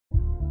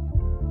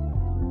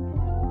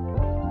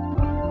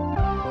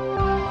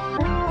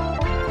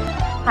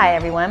Hi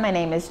everyone, my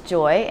name is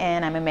Joy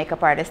and I'm a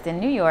makeup artist in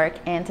New York,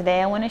 and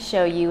today I want to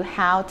show you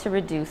how to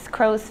reduce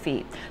crow's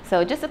feet.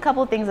 So just a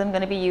couple of things I'm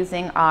going to be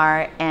using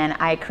are an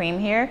eye cream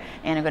here,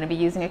 and I'm going to be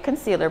using a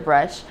concealer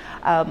brush.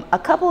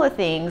 A couple of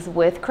things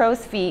with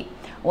crow's feet,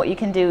 what you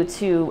can do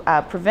to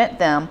prevent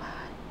them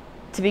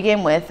to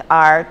begin with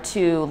are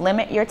to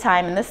limit your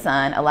time in the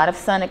sun. A lot of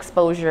sun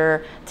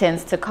exposure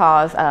tends to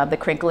cause the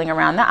crinkling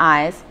around the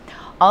eyes.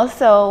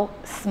 Also,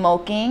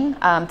 smoking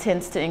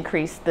tends to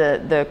increase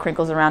the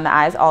crinkles around the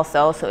eyes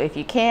also. So if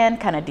you can,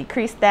 kind of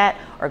decrease that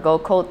or go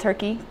cold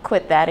turkey,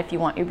 quit that if you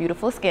want your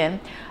beautiful skin.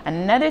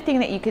 Another thing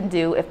that you can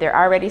do if they're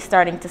already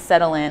starting to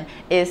settle in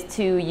is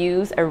to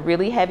use a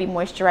really heavy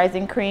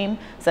moisturizing cream,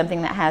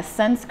 something that has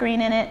sunscreen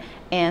in it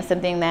and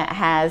something that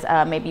has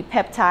maybe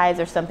peptides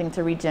or something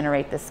to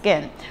regenerate the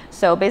skin.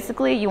 So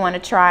basically you want to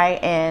try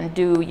and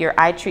do your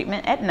eye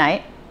treatment at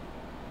night.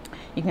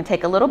 You can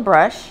take a little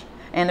brush.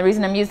 And the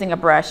reason I'm using a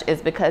brush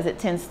is because it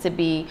tends to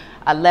be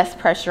less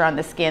pressure on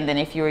the skin than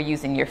if you were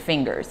using your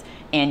fingers.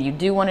 And you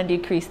do want to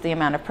decrease the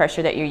amount of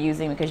pressure that you're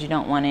using because you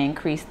don't want to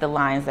increase the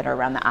lines that are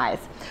around the eyes.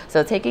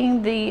 So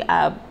taking the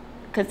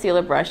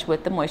concealer brush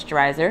with the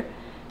moisturizer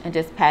and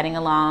just patting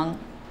along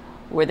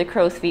where the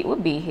crow's feet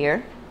would be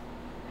here.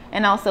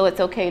 And also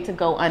it's okay to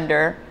go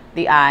under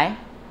the eye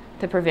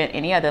to prevent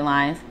any other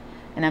lines.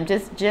 And I'm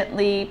just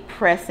gently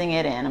pressing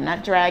it in. I'm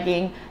not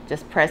dragging,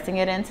 just pressing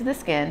it into the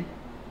skin.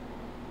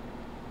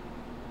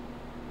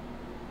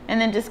 And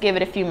then just give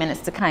it a few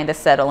minutes to kind of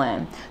settle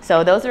in.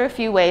 So those are a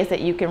few ways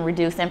that you can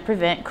reduce and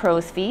prevent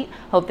crow's feet.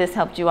 Hope this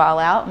helped you all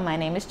out. My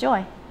name is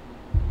Joy.